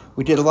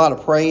we did a lot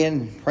of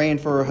praying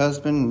for her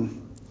husband.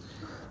 And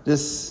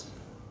this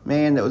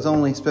man that was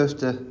only supposed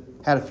to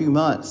had a few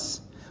months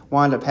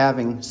wound up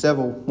having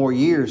several more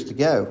years to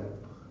go.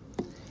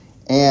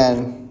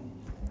 And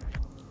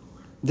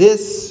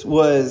this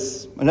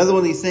was another one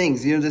of these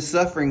things. You know, this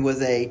suffering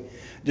was a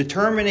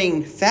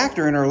determining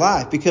factor in her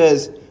life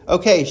because,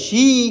 okay,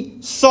 she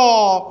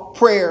saw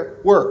prayer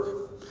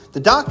work. The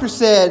doctor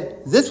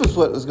said this was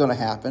what was going to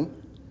happen.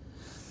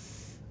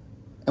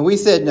 And we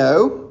said,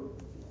 no,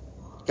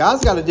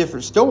 God's got a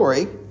different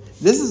story.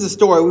 This is the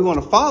story we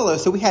want to follow.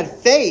 So we had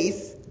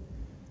faith,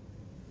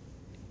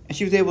 and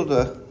she was able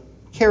to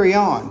carry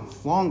on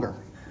longer.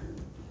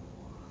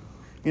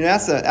 You know,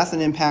 that's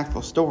an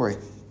impactful story.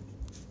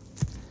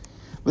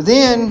 But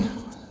then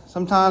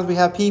sometimes we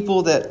have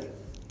people that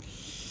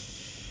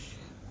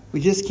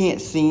we just can't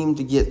seem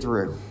to get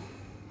through.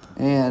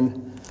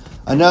 And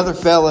another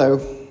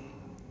fellow,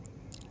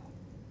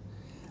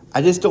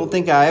 I just don't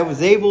think I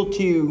was able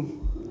to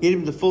get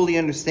him to fully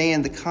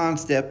understand the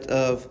concept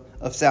of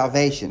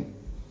salvation.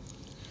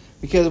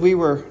 Because we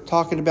were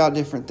talking about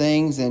different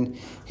things, and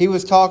he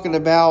was talking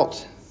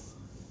about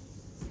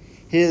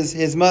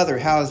his mother,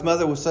 how his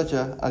mother was such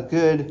a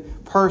good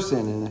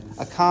person and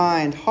a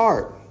kind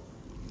heart.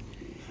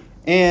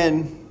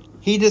 And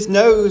he just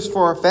knows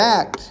for a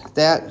fact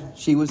that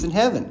she was in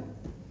heaven.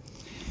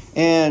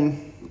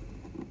 And,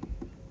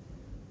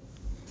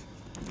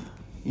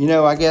 you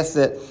know, I guess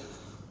that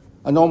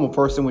a normal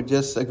person would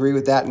just agree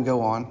with that and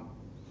go on.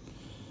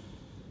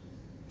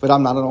 But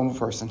I'm not a normal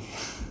person.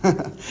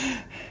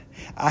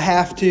 I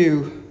have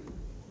to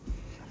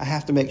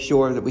make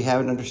sure that we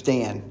have an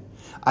understand.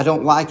 I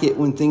don't like it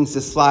when things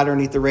just slide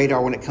underneath the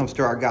radar when it comes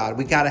to our God.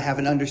 We got to have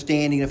an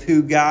understanding of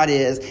who God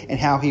is and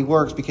how he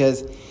works,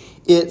 because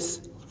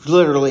it's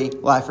literally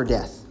life or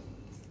death.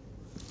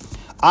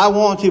 I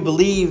want to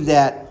believe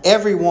that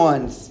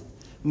everyone's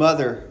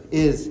mother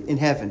is in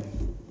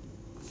heaven,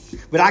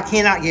 but I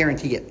cannot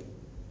guarantee it,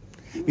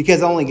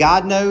 because only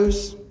God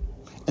knows,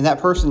 and that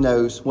person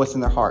knows what's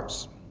in their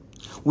hearts.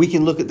 We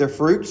can look at their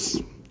fruits,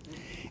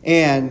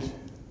 and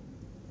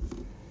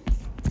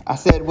I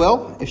said,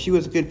 well, if she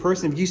was a good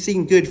person, if you've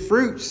seen good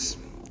fruits,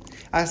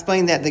 I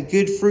explained that the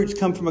good fruits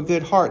come from a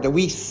good heart, that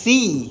we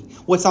see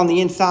what's on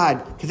the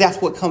inside, because that's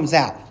what comes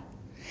out.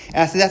 And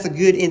I said, that's a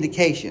good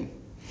indication.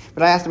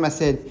 But I asked him, I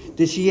said,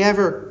 did she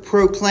ever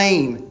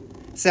proclaim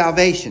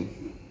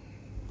salvation?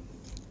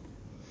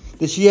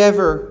 Did she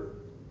ever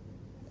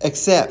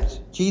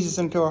accept Jesus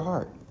into her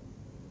heart?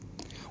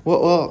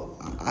 Well,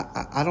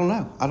 I don't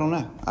know. I don't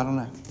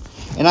know.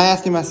 And I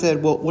asked him, I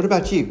said, well, what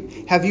about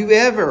you? Have you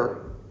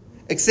ever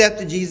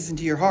accepted Jesus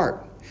into your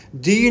heart?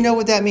 Do you know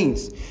what that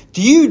means?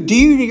 Do you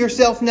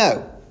yourself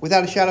know,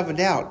 without a shadow of a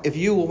doubt, if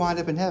you will wind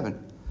up in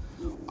heaven?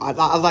 I'd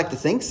like to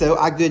think so.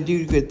 I could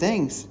do good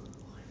things.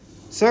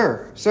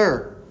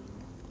 Sir,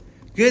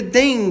 good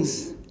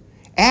things,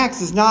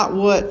 acts is not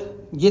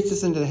what gets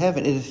us into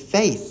heaven. It is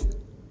faith.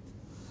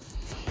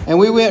 And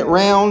we went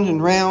round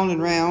and round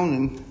and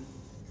round,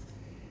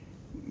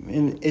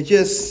 and it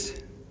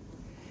just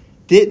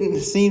didn't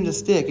seem to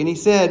stick. And he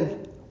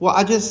said, well,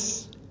 I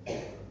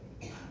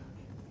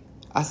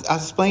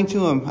explained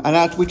to him,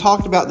 and we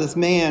talked about this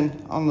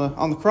man on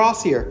the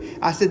cross here.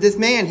 I said, this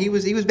man, he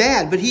was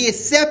bad, but he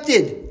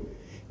accepted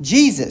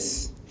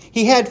Jesus.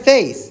 He had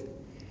faith.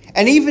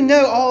 And even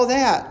though all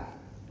that,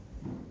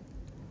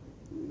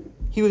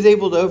 he was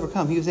able to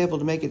overcome. He was able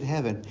to make it to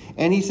heaven.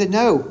 And he said,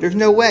 no, there's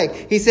no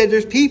way. He said,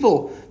 there's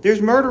people,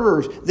 there's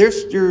murderers,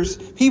 there's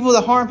people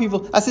that harm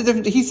people.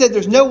 He said,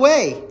 there's no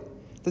way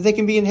that they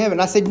can be in heaven.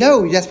 I said,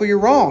 no, that's where you're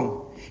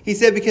wrong. He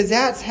said, because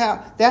that's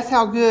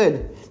how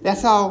good,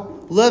 that's how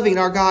loving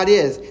our God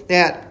is,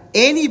 that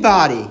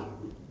anybody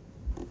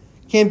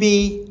can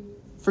be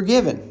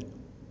forgiven.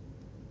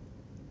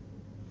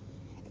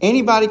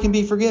 Anybody can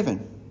be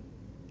forgiven.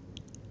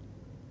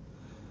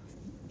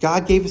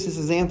 God gave us this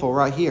example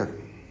right here.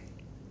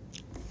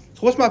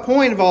 So what's my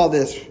point of all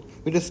this?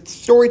 We just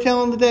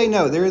storytelling today?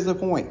 No, there is a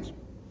point.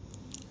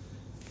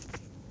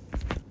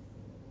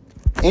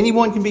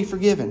 Anyone can be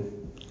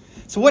forgiven.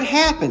 So what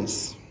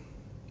happens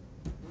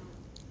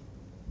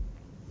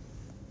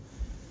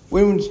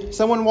when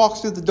someone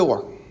walks through the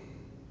door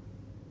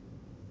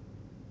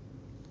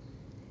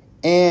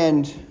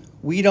and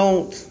we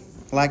don't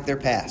like their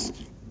past?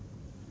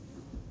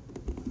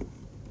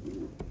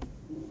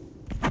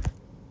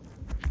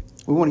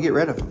 We want to get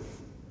rid of them.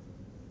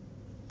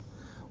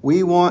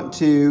 We want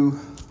to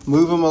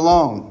move them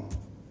along.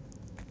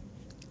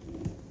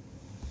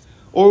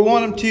 Or we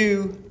want them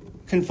to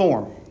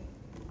conform.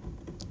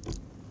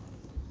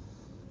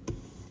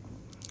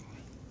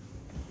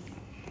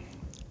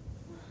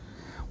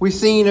 We've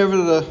seen over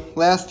the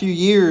last few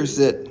years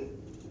that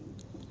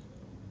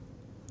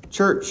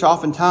church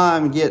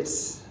oftentimes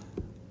gets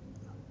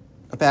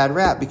a bad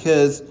rap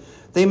because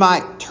they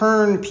might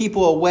turn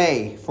people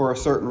away for a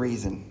certain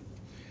reason.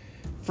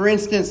 For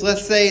instance,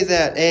 let's say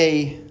that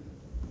a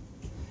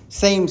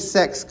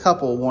same-sex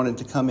couple wanted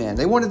to come in.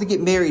 They wanted to get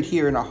married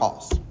here in our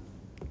house.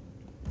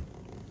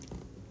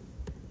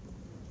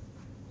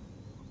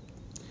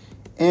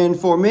 And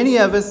for many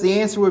of us, the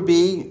answer would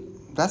be,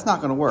 that's not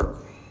going to work.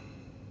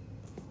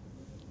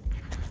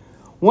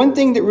 One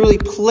thing that really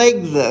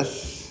plagues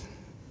us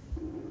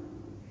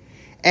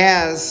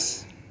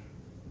as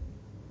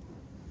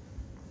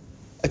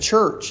a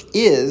church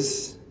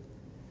is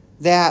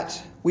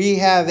that we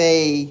have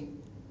a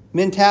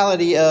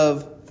mentality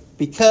of,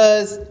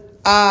 because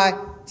I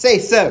say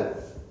so.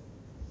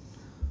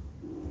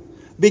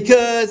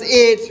 Because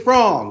it's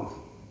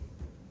wrong.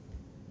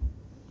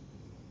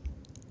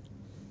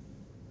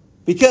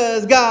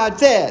 Because God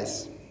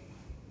says.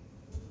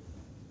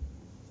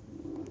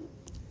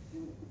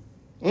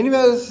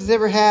 Anybody else has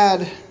ever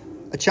had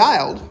a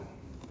child?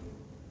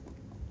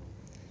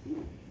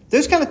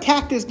 Those kind of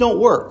tactics don't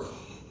work.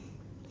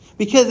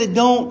 Because they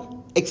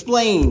don't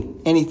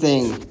explain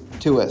anything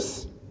to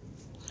us.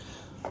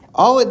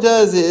 All it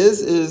does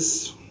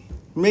is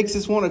makes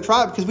us want to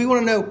try it because we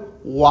want to know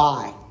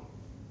why.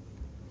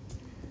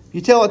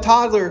 You tell a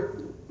toddler,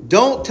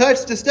 don't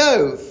touch the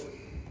stove.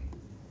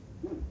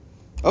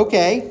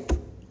 Okay,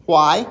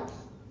 why?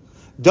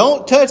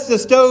 Don't touch the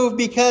stove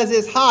because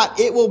it's hot.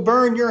 It will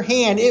burn your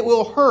hand. It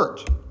will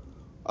hurt.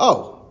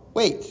 Oh,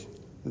 wait,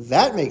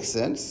 that makes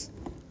sense.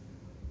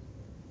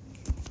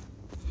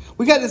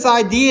 We got this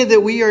idea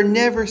that we are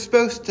never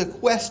supposed to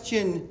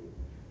question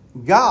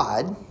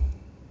God.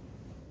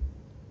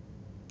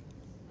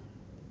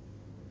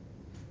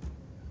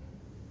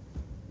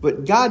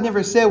 But God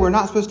never said we're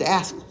not supposed to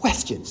ask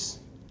questions.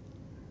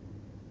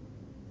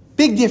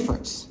 Big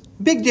difference.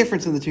 Big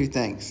difference in the two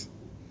things.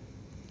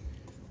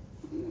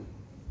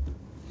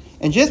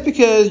 And just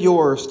because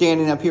you're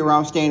standing up here where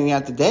I'm standing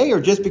at today, or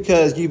just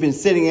because you've been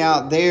sitting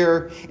out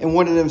there in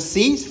one of them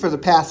seats for the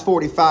past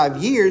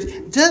 45 years,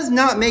 does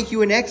not make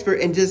you an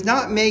expert and does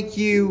not make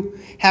you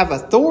have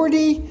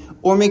authority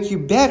or make you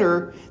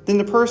better than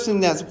the person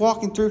that's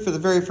walking through for the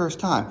very first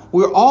time.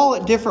 We're all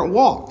at different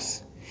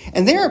walks.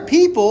 And there are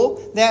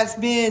people that's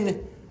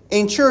been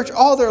in church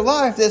all their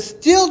life that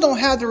still don't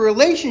have the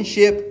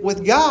relationship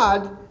with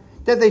God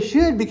that they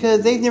should,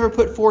 because they've never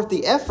put forth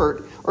the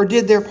effort or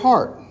did their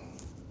part.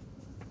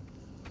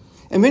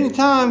 And many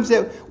times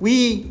that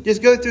we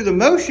just go through the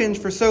motions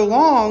for so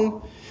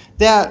long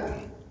that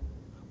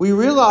we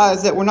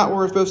realize that we're not where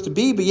we're supposed to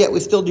be, but yet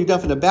we still do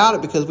nothing about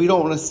it because we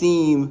don't want to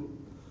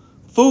seem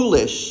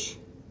foolish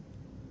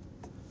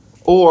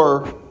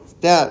or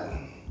that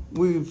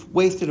we've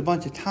wasted a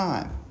bunch of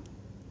time.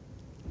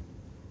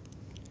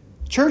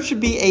 Church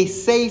should be a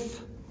safe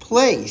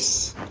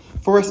place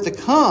for us to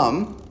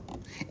come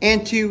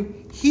and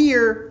to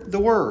hear the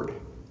word.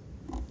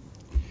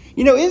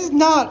 You know, it's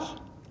not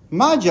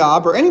my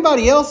job or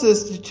anybody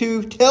else's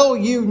to tell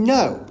you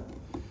no.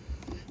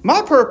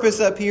 My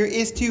purpose up here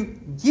is to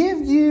give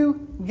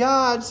you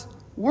God's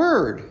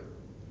word.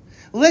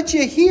 Let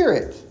you hear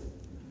it.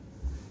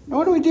 Now,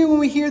 what do we do when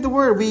we hear the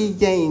word? We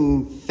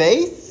gain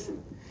faith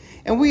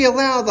and we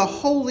allow the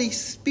Holy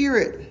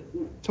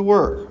Spirit to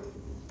work.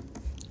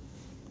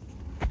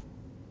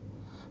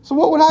 So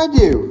what would I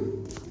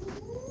do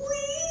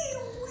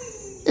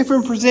if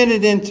I'm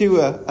presented into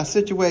a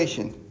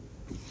situation?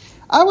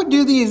 I would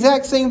do the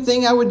exact same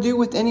thing I would do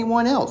with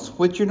anyone else,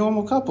 with your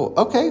normal couple.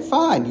 Okay,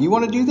 fine. You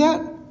want to do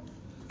that?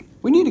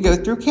 We need to go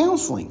through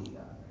counseling.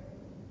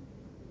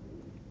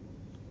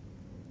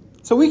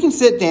 So we can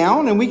sit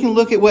down and we can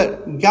look at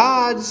what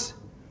God's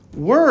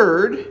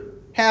word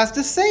has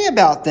to say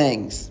about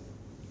things.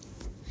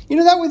 You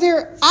know, that way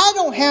there, I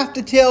don't have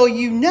to tell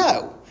you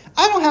no.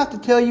 I don't have to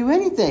tell you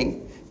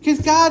anything, because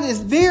God is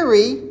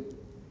very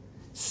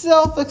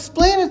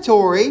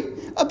self-explanatory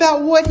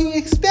about what he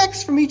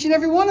expects from each and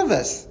every one of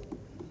us.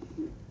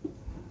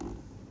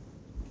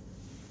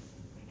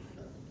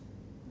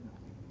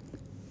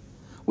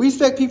 We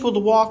expect people to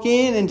walk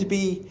in and to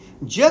be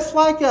just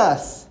like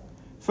us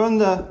from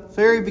the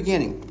very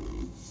beginning.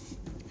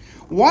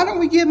 Why don't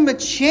we give them a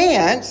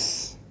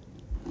chance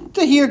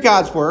to hear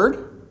God's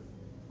word?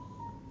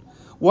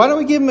 Why don't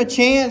we give them a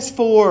chance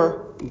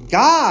for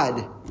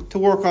God to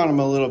work on them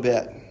a little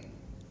bit?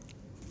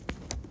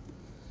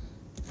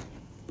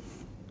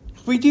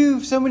 We do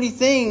so many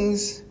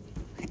things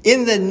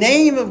in the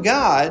name of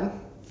God.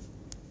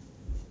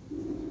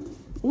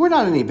 We're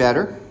not any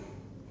better.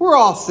 We're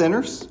all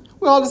sinners.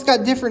 We all just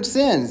got different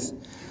sins.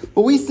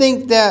 But we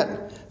think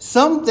that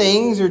some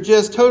things are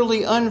just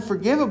totally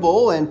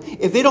unforgivable, and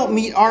if they don't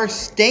meet our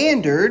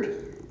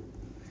standard,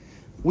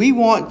 we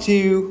want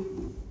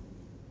to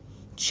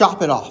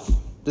chop it off.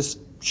 Just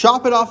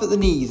chop it off at the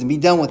knees and be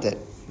done with it.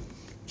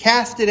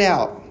 Cast it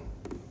out.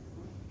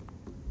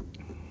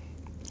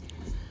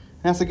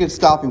 That's a good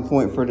stopping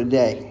point for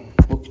today.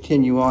 We'll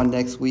continue on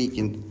next week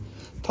and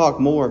talk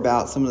more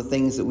about some of the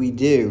things that we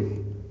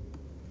do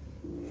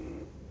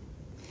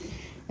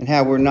and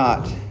how we're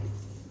not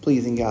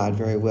pleasing God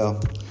very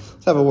well.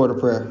 Let's have a word of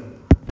prayer.